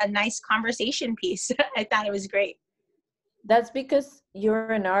a nice conversation piece. I thought it was great. That's because you're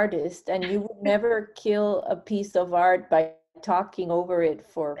an artist, and you would never kill a piece of art by talking over it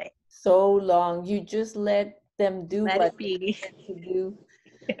for so long. You just let them do what they need to do.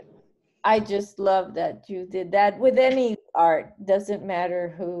 I just love that you did that with any art, doesn't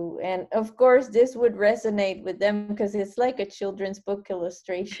matter who. And of course, this would resonate with them because it's like a children's book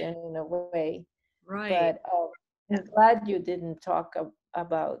illustration in a way. Right. But I'm glad you didn't talk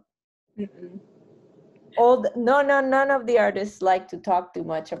about Mm-mm. none of the artists like to talk too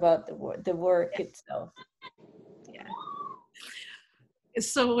much about the work itself. Yeah.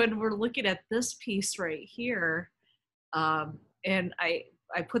 So when we're looking at this piece right here, and I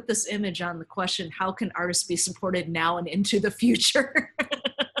put this image on the question, how can artists be supported now and into the future?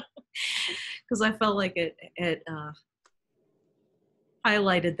 Because I felt like it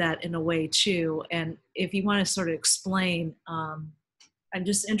highlighted that in a way too. And if you want to sort of explain, I'm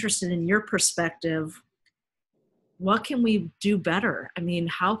just interested in your perspective. What can we do better? I mean,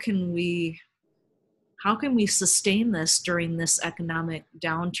 how can we sustain this during this economic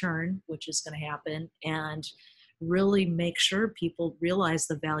downturn, which is going to happen, and really make sure people realize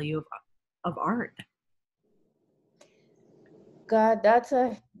the value of art? God, that's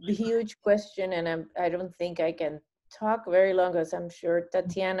a huge question, and I don't think I can talk very long, because I'm sure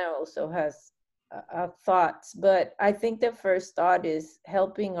Tatiana also has thoughts. But I think the first thought is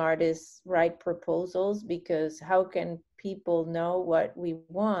helping artists write proposals, because how can people know what we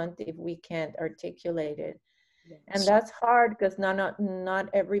want if we can't articulate it? And that's hard, because not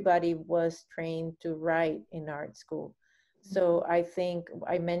everybody was trained to write in art school. So I think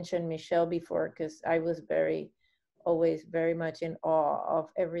I mentioned Michelle before, because I was always very much in awe of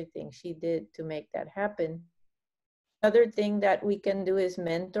everything she did to make that happen. Other thing that we can do is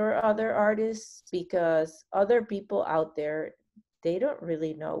mentor other artists, because other people out there, they don't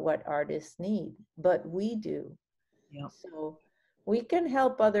really know what artists need, but we do. Yep. So we can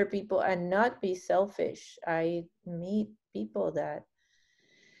help other people and not be selfish. I meet people that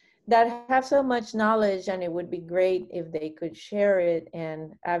have so much knowledge, and it would be great if they could share it.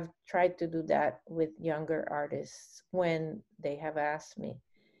 And I've tried to do that with younger artists when they have asked me.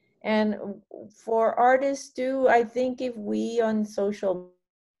 And for artists too, I think if we on social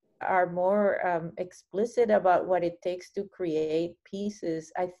are more explicit about what it takes to create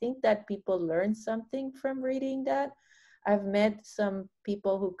pieces, I think that people learn something from reading that. I've met some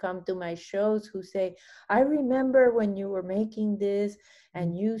people who come to my shows who say, I remember when you were making this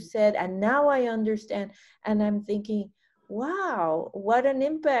and you said, and now I understand. And I'm thinking, wow, what an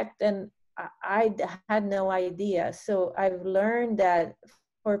impact. And I had no idea. So I've learned that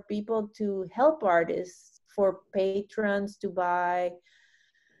for people to help artists, for patrons to buy,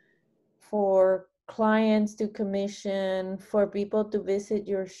 for clients to commission, for people to visit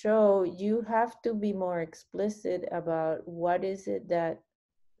your show, you have to be more explicit about what is it that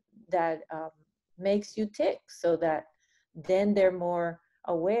makes you tick, so that then they're more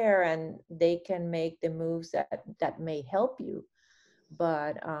aware and they can make the moves that may help you.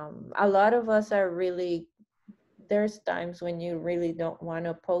 But a lot of us are really, there's times when you really don't want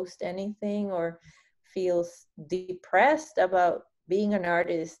to post anything or feel depressed about being an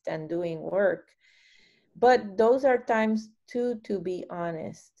artist and doing work. But those are times too, to be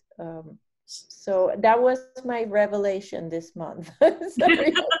honest. So that was my revelation this month.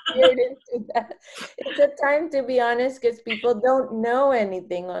 Sorry, I veered into that. It's a time to be honest, because people don't know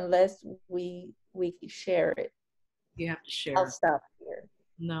anything unless we share it. You have to share. I'll stop here.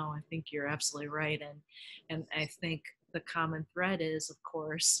 No, I think you're absolutely right. And I think the common thread is, of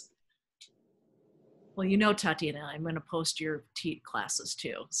course, well, you know, Tatiana, I'm going to post your TEAT classes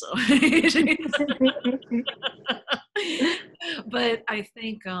too. So, but I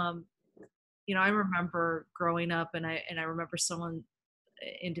think, you know, I remember growing up, and I remember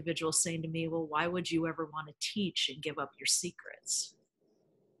individual saying to me, well, why would you ever want to teach and give up your secrets?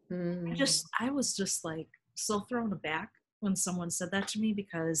 I was just like so thrown aback when someone said that to me,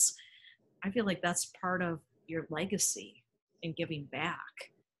 because I feel like that's part of your legacy in giving back.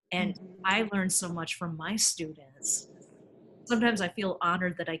 And I learned so much from my students. Sometimes I feel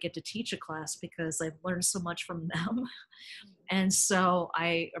honored that I get to teach a class, because I've learned so much from them. And so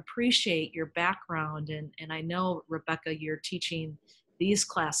I appreciate your background. And I know, Rebeca, you're teaching these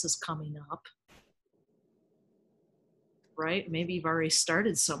classes coming up, right? Maybe you've already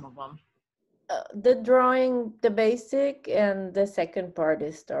started some of them. The drawing, the basic, and the second part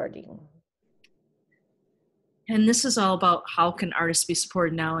is starting. And this is all about how can artists be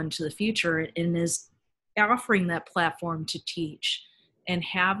supported now into the future, and is offering that platform to teach and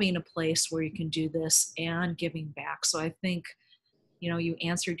having a place where you can do this and giving back. So I think, you know, you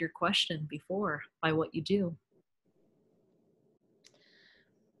answered your question before by what you do.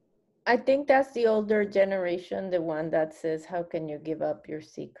 I think that's the older generation, the one that says, how can you give up your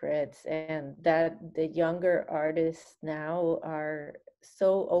secrets? And that the younger artists now are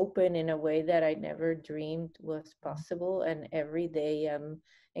so open in a way that I never dreamed was possible. And every day I'm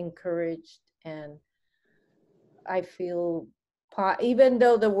encouraged, and I feel even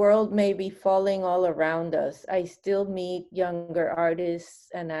though the world may be falling all around us, I still meet younger artists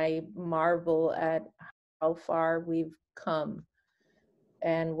and I marvel at how far we've come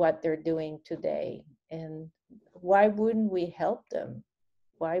and what they're doing today. And why wouldn't we help them?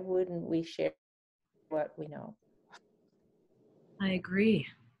 Why wouldn't we share what we know? I agree.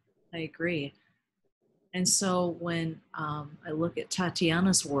 I agree. And so when I look at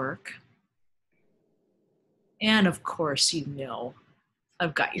Tatiana's work, and of course, you know,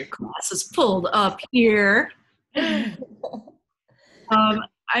 I've got your classes pulled up here. I'm,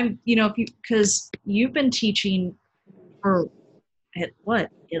 you know, because you've been teaching for at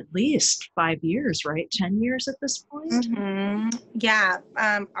least 5 years, right? 10 years at this point? Mm-hmm. Yeah,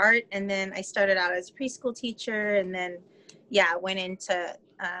 art, and then I started out as a preschool teacher, and then, yeah, went into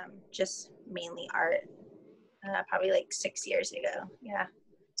just mainly art probably like 6 years ago. Yeah.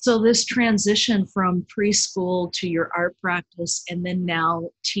 So this transition from preschool to your art practice and then now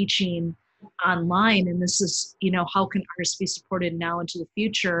teaching online, and this is, you know, how can artists be supported now into the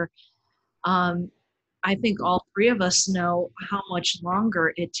future? I think all three of us know how much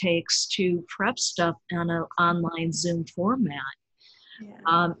longer it takes to prep stuff on an online Zoom format.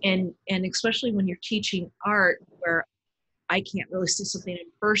 Yeah. And especially when you're teaching art where I can't really see something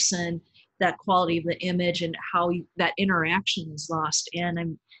in person, that quality of the image and how that interaction is lost. And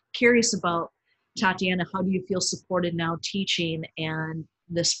I'm curious about, Tatiana, how do you feel supported now teaching and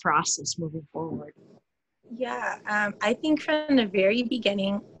this process moving forward? Yeah, I think from the very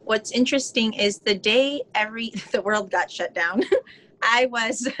beginning, what's interesting is the day the world got shut down, I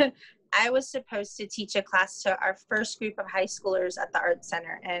was I was supposed to teach a class to our first group of high schoolers at the art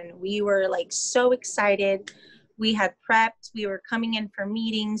center, and we were like so excited. We had prepped, we were coming in for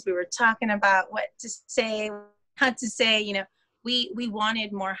meetings, we were talking about what to say, not to say, you know, we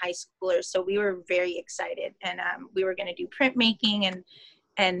wanted more high schoolers, so we were very excited, and we were going to do printmaking,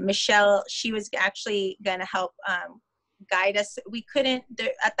 and Michelle, she was actually going to help guide us. We couldn't,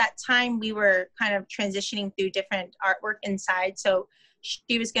 at that time, we were kind of transitioning through different artwork inside. So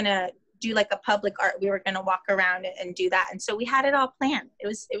she was going to do like a public art. We were going to walk around and do that. And so we had it all planned. It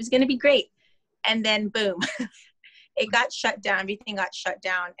was going to be great. And then boom, it got shut down. Everything got shut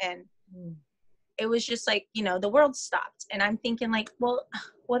down. And it was just like, you know, the world stopped. And I'm thinking like, well,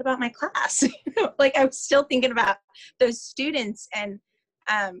 what about my class? Like I was still thinking about those students. And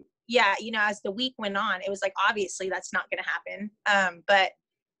yeah, you know, as the week went on, it was like, obviously that's not going to happen. But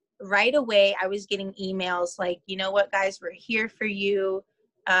right away, I was getting emails like, you know what, guys, we're here for you.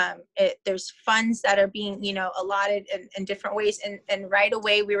 There's funds that are being, you know, allotted in different ways. And right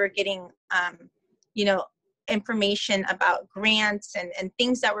away we were getting, you know, information about grants and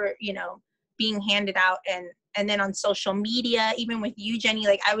things that were, you know, being handed out. And then on social media, even with you, Jenny,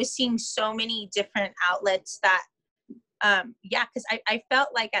 like I was seeing so many different outlets that, yeah, because I felt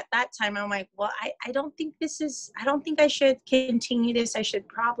like at that time, I'm like, well, I don't think I should continue this. I should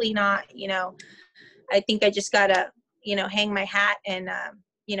probably not, you know, I think I just gotta, you know, hang my hat and,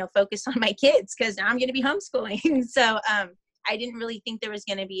 you know, focus on my kids because now I'm going to be homeschooling. So I didn't really think there was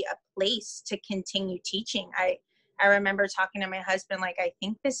going to be a place to continue teaching. I remember talking to my husband, like, I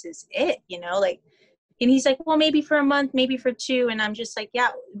think this is it, you know, like, and he's like, well, maybe for a month, maybe for 2. And I'm just like, yeah,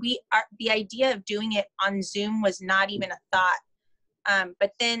 the idea of doing it on Zoom was not even a thought.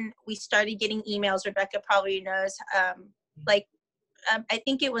 But then we started getting emails. Rebecca probably knows, I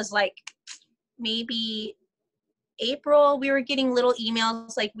think it was like maybe April, we were getting little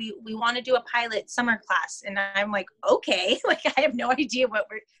emails like we want to do a pilot summer class. And I'm like, okay, like I have no idea what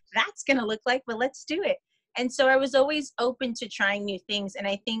that's going to look like, but let's do it. And so I was always open to trying new things. And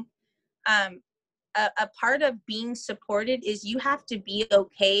I think, a part of being supported is you have to be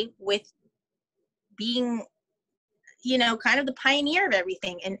okay with being, you know, kind of the pioneer of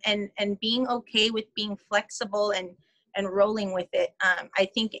everything and being okay with being flexible and rolling with it. I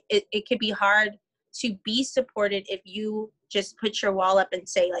think it could be hard to be supported if you just put your wall up and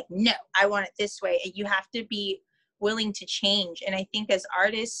say like, no, I want it this way. And you have to be willing to change. And I think as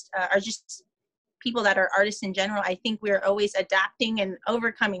artists or just people that are artists in general, I think we're always adapting and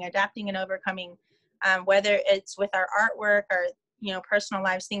overcoming, whether it's with our artwork or, you know, personal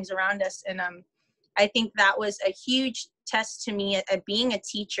lives, things around us. And I think that was a huge test to me at being a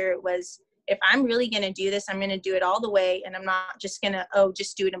teacher was, if I'm really going to do this, I'm going to do it all the way. And I'm not just going to,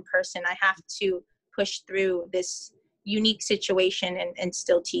 just do it in person. I have to push through this unique situation and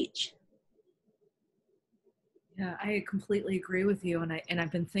still teach. Yeah, I completely agree with you. And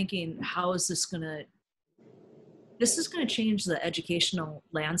I've been thinking, how is this going to change the educational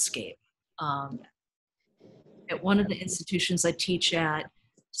landscape. At one of the institutions I teach at,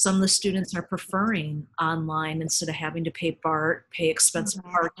 some of the students are preferring online instead of having to pay BART, pay expensive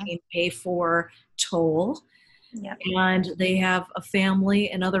parking, pay for toll. Yeah. And they have a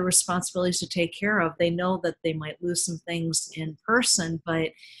family and other responsibilities to take care of. They know that they might lose some things in person, but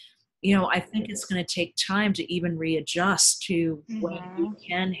you know, I think it's going to take time to even readjust to when you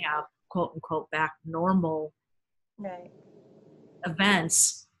can have quote unquote back normal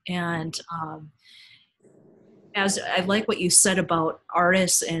events. And as I like what you said about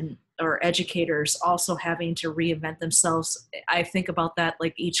artists and or educators also having to reinvent themselves, I think about that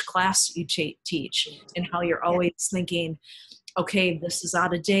like each class you teach and how you're always thinking, okay, this is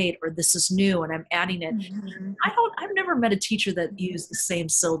out of date or this is new and I'm adding it. I've never met a teacher that used the same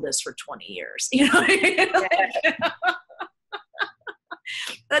syllabus for 20 years. You know,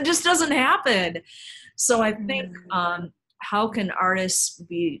 that just doesn't happen. So I think how can artists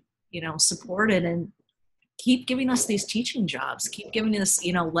be, you know, supported and keep giving us these teaching jobs, keep giving us,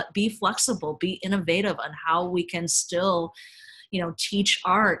 you know, be flexible, be innovative on how we can still, you know, teach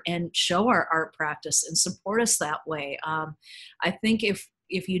art and show our art practice and support us that way. I think if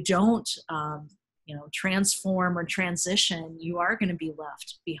you don't, you know, transform or transition, you are going to be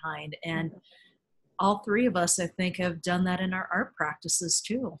left behind. And all three of us, I think, have done that in our art practices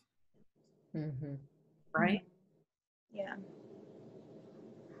too. Right? Yeah.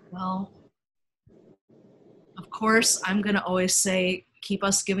 Well, of course, I'm going to always say, keep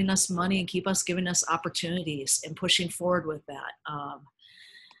us giving us money and keep us giving us opportunities and pushing forward with that.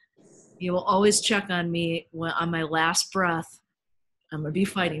 You will always check on me when, on my last breath. I'm going to be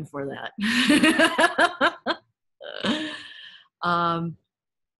fighting for that.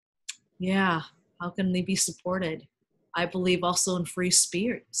 Yeah, how can they be supported? I believe also in free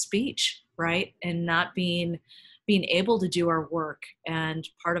speech, right? And not being able to do our work. And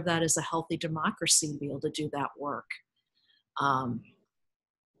part of that is a healthy democracy to be able to do that work.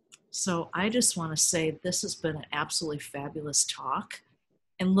 So I just want to say this has been an absolutely fabulous talk.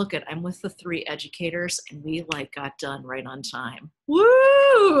 And look at, I'm with the three educators and we like got done right on time.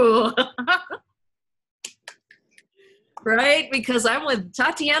 Woo! Right? Because I'm with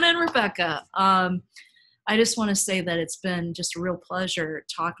Tatiana and Rebeca. I just want to say that it's been just a real pleasure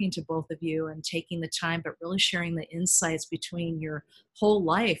talking to both of you and taking the time, but really sharing the insights between your whole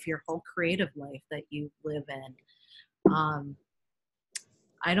life, your whole creative life that you live in.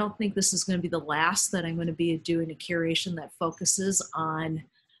 I don't think this is going to be the last that I'm going to be doing a curation that focuses on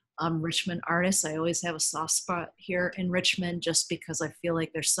Richmond artists. I always have a soft spot here in Richmond just because I feel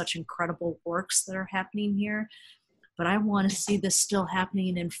like there's such incredible works that are happening here. But I want to see this still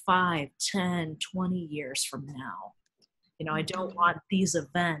happening in 5, 10, 20 years from now. You know, I don't want these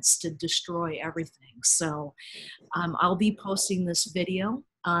events to destroy everything. So I'll be posting this video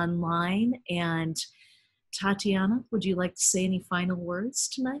online. And Tatiana, would you like to say any final words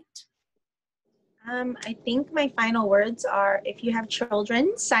tonight? I think my final words are, if you have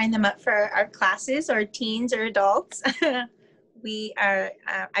children, sign them up for our classes, or teens or adults. We are,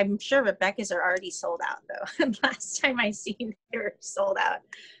 I'm sure Rebeca's are already sold out though. Last time I seen they were sold out.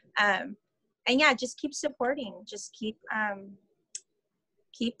 And yeah, just keep supporting, just keep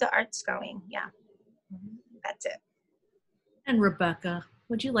the arts going. Yeah, that's it. And Rebeca,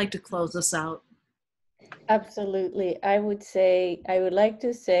 would you like to close us out? Absolutely. I would like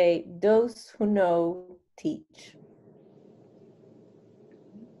to say, those who know, teach.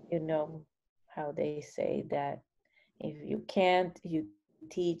 You know how they say that if you can't, you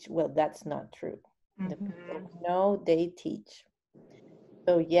teach. Well, that's not true. The people who know, they teach.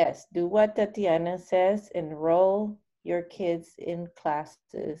 So yes, do what Tatiana says, enroll your kids in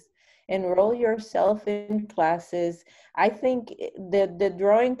classes, enroll yourself in classes. I think the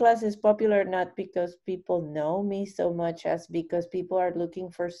drawing class is popular not because people know me so much as because people are looking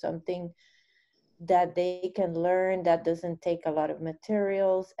for something that they can learn that doesn't take a lot of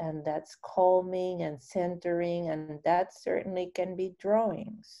materials and that's calming and centering, and that certainly can be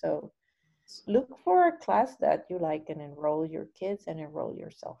drawing. So look for a class that you like and enroll your kids and enroll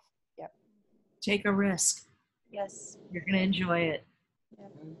yourself. Yeah. Take a risk. Yes. You're going to enjoy it.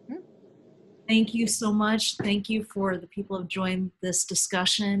 Yeah. Thank you so much. Thank you for the people who have joined this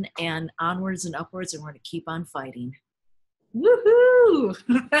discussion, and onwards and upwards, and we're going to keep on fighting. Woohoo!